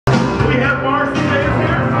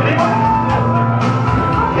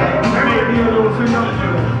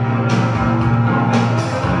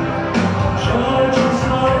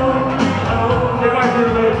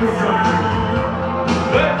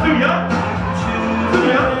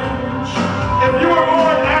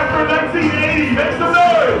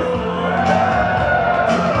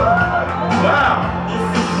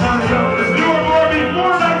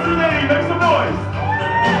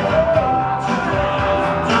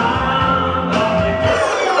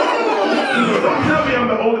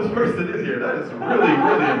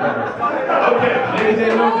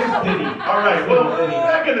Alright, well,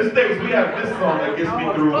 back in the States, we have this song that gets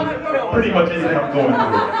me through pretty much anything I'm going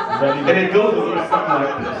through. And it goes a little something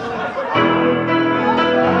like this.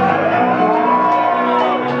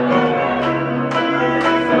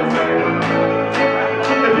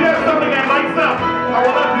 If you have something that lights up, I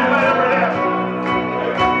would love you to light up right now.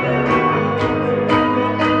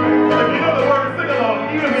 If you know the words, sing along.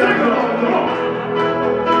 Even if you don't know the song.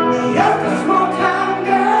 Just a small town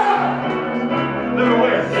girl. Living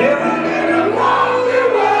where?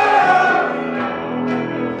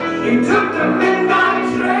 He took the midnight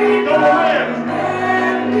train. Go where?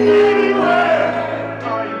 Anywhere.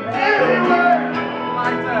 Anywhere.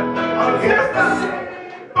 I'm just a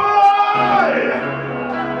boy.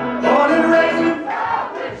 Born and raised.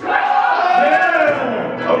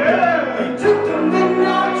 Yeah. Okay. He took the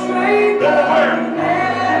midnight train. Go where?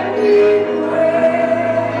 Anywhere.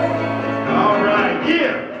 All right.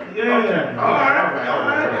 Yeah. Yeah. Okay. All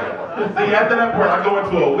right. See, after that part, I go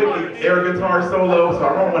into a wicked air guitar solo, so I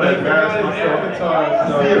don't want to embarrass myself.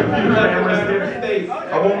 See a few cameras here.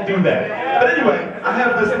 I won't do that. But anyway, I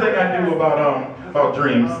have this thing I do about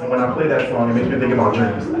dreams. When I play that song, it makes me think about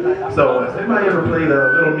dreams. So, has anybody ever played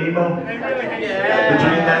Little Nemo? The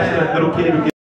Dream Master, little kid who gets